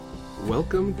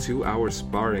Welcome to our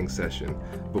sparring session.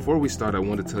 Before we start, I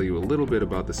want to tell you a little bit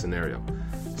about the scenario.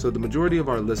 So the majority of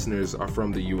our listeners are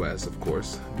from the US, of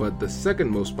course, but the second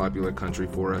most popular country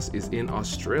for us is in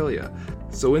Australia.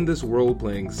 So in this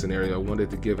role-playing scenario, I wanted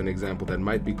to give an example that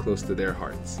might be close to their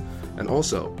hearts. And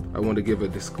also, I want to give a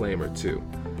disclaimer too.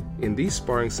 In these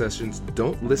sparring sessions,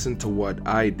 don't listen to what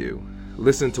I do.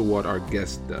 Listen to what our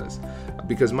guest does.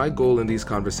 Because my goal in these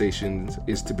conversations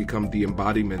is to become the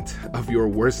embodiment of your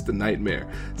worst nightmare,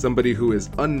 somebody who is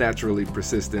unnaturally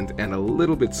persistent and a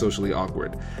little bit socially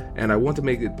awkward. And I want to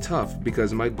make it tough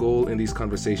because my goal in these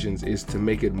conversations is to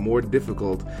make it more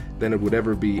difficult than it would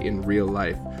ever be in real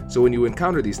life. So when you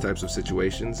encounter these types of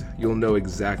situations, you'll know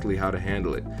exactly how to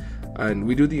handle it. And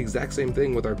we do the exact same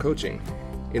thing with our coaching.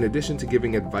 In addition to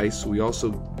giving advice, we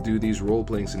also do these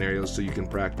role-playing scenarios so you can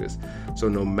practice. So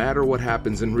no matter what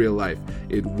happens in real life,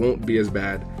 it won't be as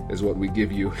bad as what we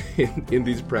give you in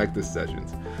these practice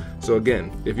sessions. So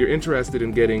again, if you're interested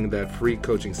in getting that free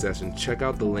coaching session, check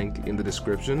out the link in the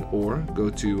description or go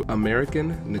to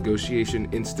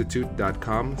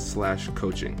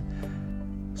AmericanNegotiationInstitute.com/coaching.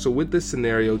 So with this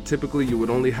scenario, typically you would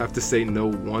only have to say no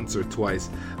once or twice,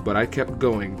 but I kept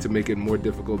going to make it more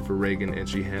difficult for Regan, and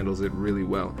she handles it really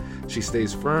well. She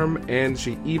stays firm, and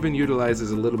she even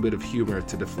utilizes a little bit of humor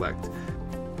to deflect.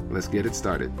 Let's get it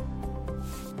started.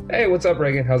 Hey, what's up,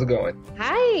 Regan? How's it going?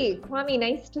 Hi, Kwame.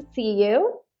 Nice to see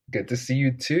you. Good to see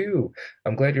you too.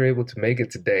 I'm glad you're able to make it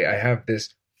today. I have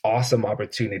this awesome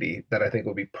opportunity that I think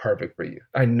will be perfect for you.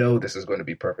 I know this is going to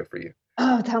be perfect for you.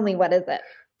 Oh, tell me, what is it?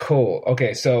 Cool.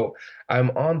 Okay, so I'm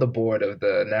on the board of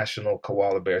the National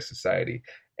Koala Bear Society,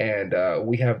 and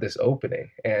we have this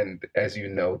opening. And as you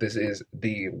know, this is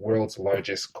the world's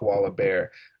largest koala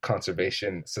bear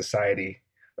conservation society.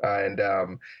 And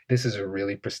this is a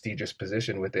really prestigious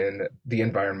position within the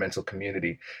environmental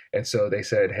community. And so they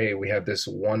said, hey, we have this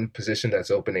one position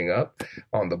that's opening up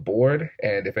on the board.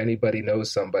 And if anybody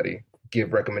knows somebody,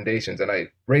 give recommendations. And I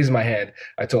raised my hand.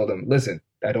 I told them, listen,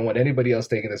 I don't want anybody else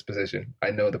taking this position.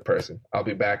 I know the person. I'll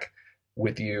be back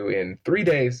with you in 3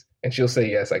 days. And she'll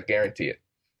say yes, I guarantee it.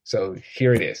 So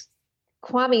here it is.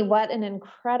 Kwame, what an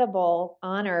incredible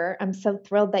honor. I'm so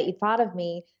thrilled that you thought of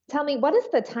me. Tell me, what is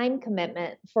the time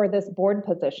commitment for this board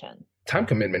position? Time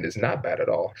commitment is not bad at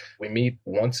all. We meet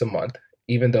once a month.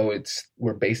 Even though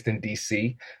we're based in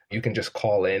DC, you can just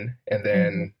call in. And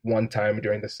then one time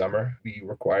during the summer, we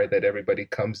require that everybody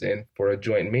comes in for a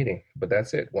joint meeting. But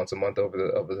that's it, once a month over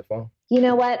the phone. You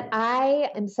know what? I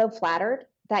am so flattered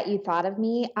that you thought of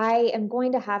me. I am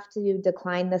going to have to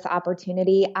decline this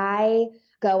opportunity. I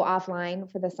go offline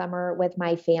for the summer with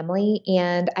my family,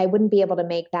 and I wouldn't be able to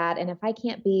make that. And if I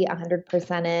can't be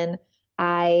 100% in,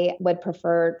 I would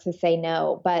prefer to say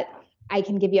no. But I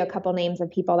can give you a couple names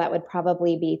of people that would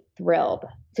probably be thrilled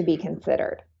to be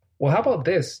considered. Well, how about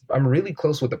this? I'm really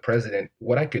close with the president.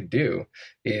 What I could do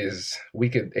is we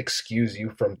could excuse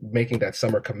you from making that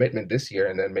summer commitment this year,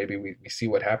 and then maybe we see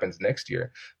what happens next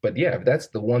year. But yeah, if that's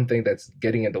the one thing that's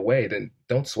getting in the way, then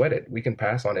don't sweat it. We can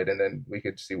pass on it, and then we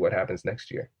could see what happens next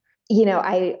year. You know,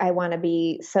 I want to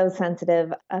be so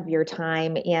sensitive of your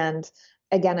time. And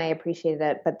again, I appreciate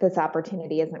it, but this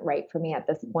opportunity isn't right for me at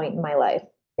this point in my life.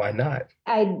 Why not?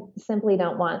 I simply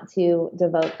don't want to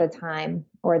devote the time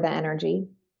or the energy.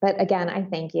 But again, I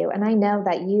thank you. And I know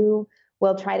that you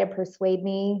will try to persuade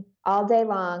me all day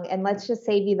long. And let's just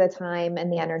save you the time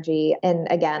and the energy. And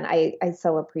again, I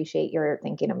so appreciate your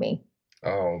thinking of me.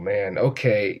 Oh, man.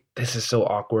 Okay. This is so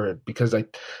awkward because I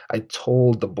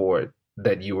told the board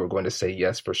that you were going to say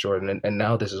yes for sure. And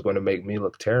now this is going to make me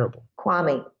look terrible.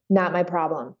 Kwame, not my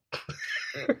problem.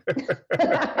 Go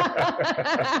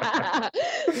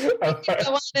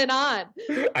on and on.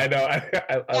 I know.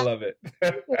 I love it.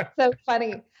 It's so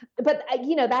funny. But,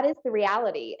 you know, that is the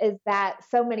reality, is that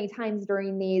so many times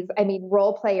during these,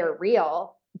 role play or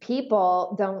real,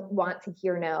 people don't want to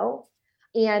hear no.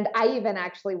 And I even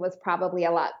actually was probably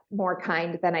a lot more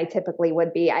kind than I typically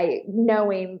would be.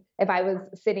 Knowing if I was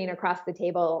sitting across the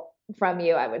table from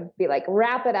you, I would be like,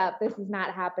 wrap it up. This is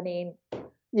not happening.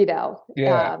 You know,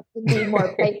 be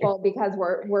more playful because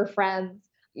we're friends,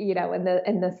 you know, in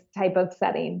this type of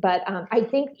setting. But I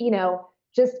think, you know,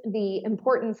 just the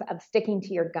importance of sticking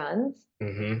to your guns.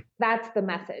 Mm-hmm. That's the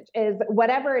message, is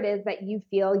whatever it is that you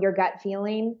feel, your gut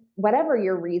feeling, whatever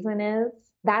your reason is,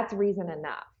 that's reason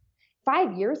enough.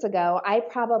 5 years ago, I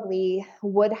probably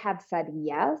would have said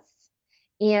yes,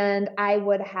 and I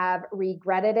would have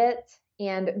regretted it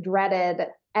and dreaded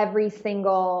every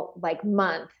single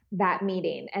month that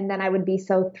meeting. And then I would be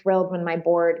so thrilled when my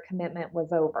board commitment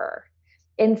was over.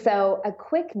 And so a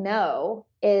quick no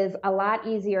is a lot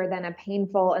easier than a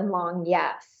painful and long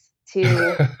yes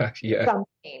to Yeah.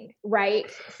 something, right?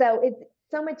 So it's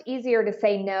so much easier to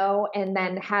say no and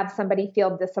then have somebody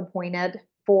feel disappointed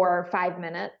for 5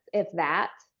 minutes, if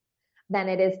that, than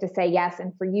it is to say yes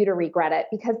and for you to regret it.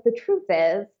 Because the truth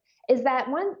is that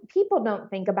when people don't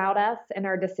think about us and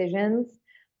our decisions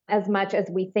as much as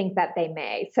we think that they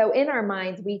may. So in our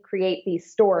minds, we create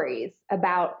these stories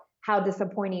about how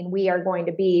disappointing we are going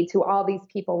to be to all these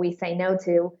people we say no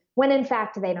to, when in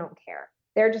fact, they don't care.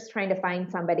 They're just trying to find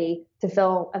somebody to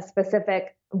fill a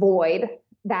specific void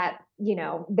that,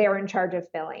 they're in charge of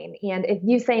filling. And if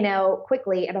you say no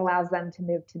quickly, it allows them to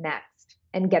move to next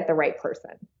and get the right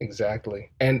person. Exactly.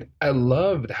 And I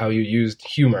loved how you used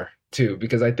humor too,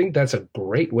 because I think that's a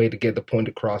great way to get the point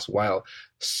across while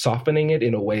softening it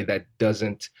in a way that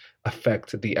doesn't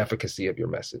affect the efficacy of your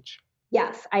message.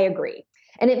 Yes, I agree.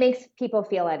 And it makes people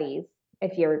feel at ease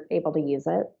if you're able to use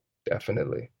it.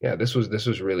 Definitely. Yeah, this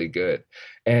was really good.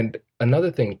 And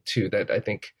another thing too that I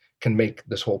think can make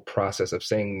this whole process of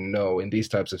saying no in these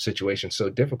types of situations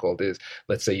so difficult is,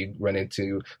 let's say you run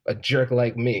into a jerk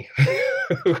like me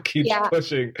who keeps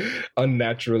pushing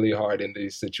unnaturally hard in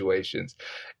these situations.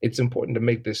 It's important to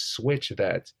make this switch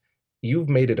that you've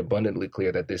made it abundantly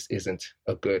clear that this isn't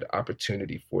a good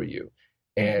opportunity for you.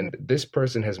 And this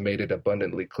person has made it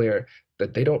abundantly clear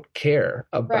that they don't care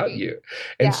about you.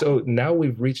 And so now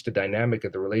we've reached a dynamic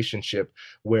of the relationship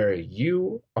where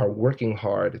you are working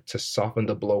hard to soften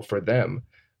the blow for them,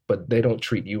 but they don't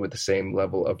treat you with the same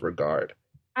level of regard.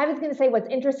 I was going to say what's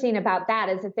interesting about that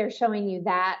is that they're showing you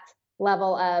that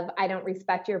level of, I don't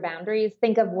respect your boundaries.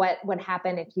 Think of what would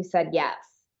happen if you said yes.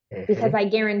 Because I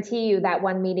guarantee you that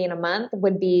one meeting a month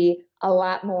would be a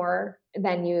lot more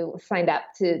than you signed up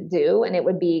to do. And it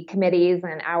would be committees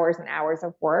and hours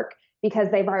of work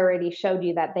because they've already showed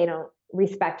you that they don't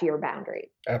respect your boundaries.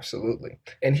 Absolutely.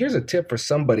 And here's a tip for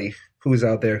somebody who's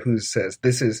out there who says,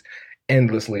 this is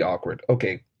endlessly awkward.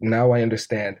 Okay, now I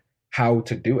understand how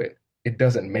to do it. It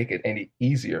doesn't make it any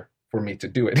easier for me to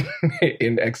do it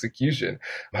in execution.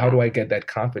 How do I get that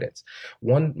confidence?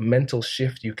 One mental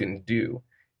shift you can do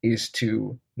is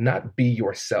to not be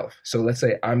yourself. So let's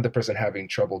say I'm the person having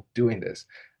trouble doing this.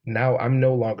 Now I'm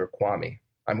no longer Kwame.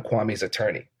 I'm Kwame's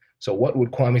attorney. So what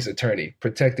would Kwame's attorney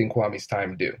protecting Kwame's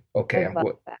time do? Okay,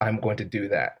 I'm going to do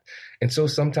that. And so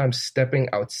sometimes stepping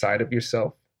outside of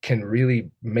yourself can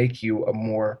really make you a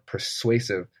more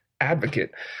persuasive advocate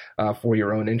for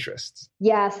your own interests.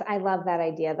 Yes, I love that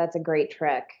idea. That's a great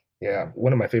trick. Yeah.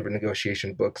 One of my favorite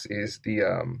negotiation books is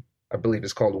I believe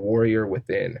it's called Warrior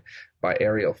Within by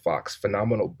Ariel Fox.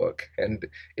 Phenomenal book. And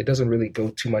it doesn't really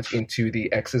go too much into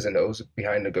the X's and O's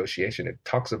behind negotiation. It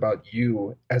talks about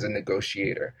you as a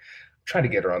negotiator. I'm trying to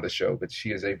get her on the show, but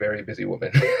she is a very busy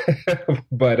woman.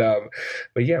 But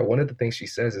yeah, one of the things she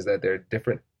says is that there are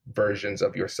different versions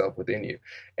of yourself within you,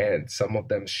 and some of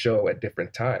them show at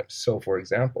different times. So for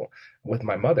example, with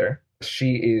my mother,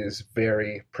 she is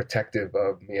very protective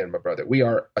of me and my brother. We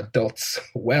are adults,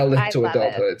 well into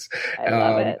adulthood. I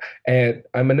love it. And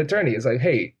I'm an attorney. It's like,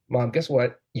 hey, Mom, guess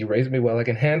what? You raised me well. I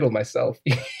can handle myself.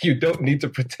 You don't need to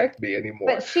protect me anymore.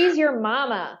 But she's your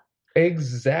mama.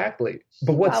 Exactly.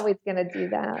 But She's always going to do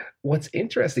that. What's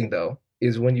interesting, though,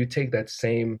 is when you take that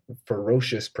same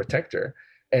ferocious protector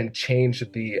and change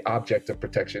the object of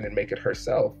protection and make it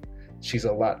herself, she's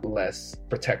a lot less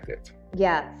protective.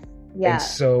 Yes. Yeah. And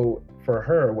so for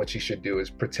her, what she should do is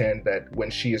pretend that when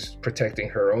she is protecting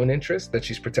her own interest, that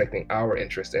she's protecting our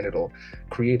interest, and it'll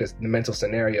create a mental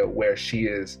scenario where she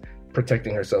is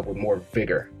protecting herself with more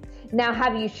vigor. Now,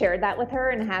 have you shared that with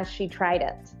her, and has she tried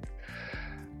it?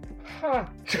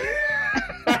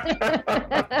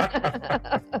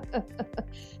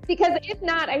 Because if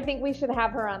not, I think we should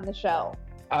have her on the show.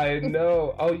 I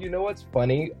know. Oh, you know what's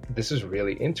funny? This is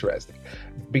really interesting.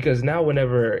 Because now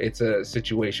whenever it's a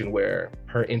situation where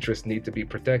her interests need to be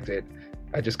protected,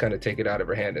 I just kind of take it out of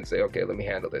her hand and say, okay, let me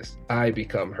handle this. I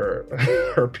become her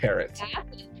parent.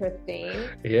 That's interesting.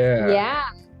 Yeah. Yeah.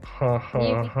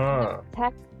 Ha.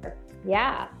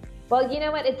 Yeah. Well, you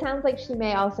know what? It sounds like she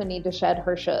may also need to shed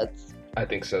her shoulds. I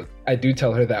think so. I do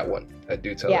tell her that one. her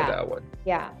that one.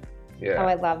 Yeah. Yeah. Oh,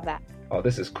 I love that. Oh,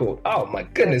 this is cool. Oh my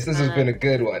goodness, this has been a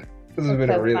good one. This has been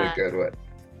a really good one.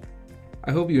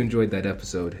 I hope you enjoyed that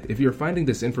episode. If you're finding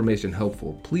this information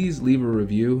helpful, please leave a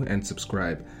review and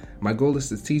subscribe. My goal is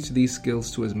to teach these skills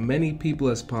to as many people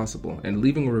as possible, and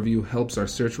leaving a review helps our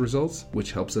search results,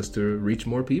 which helps us to reach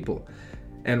more people.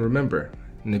 And remember,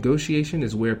 negotiation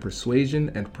is where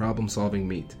persuasion and problem solving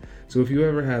meet. So if you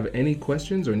ever have any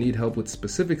questions or need help with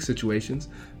specific situations,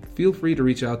 feel free to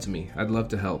reach out to me. I'd love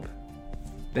to help.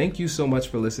 Thank you so much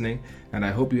for listening, and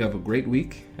I hope you have a great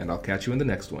week, and I'll catch you in the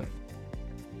next one.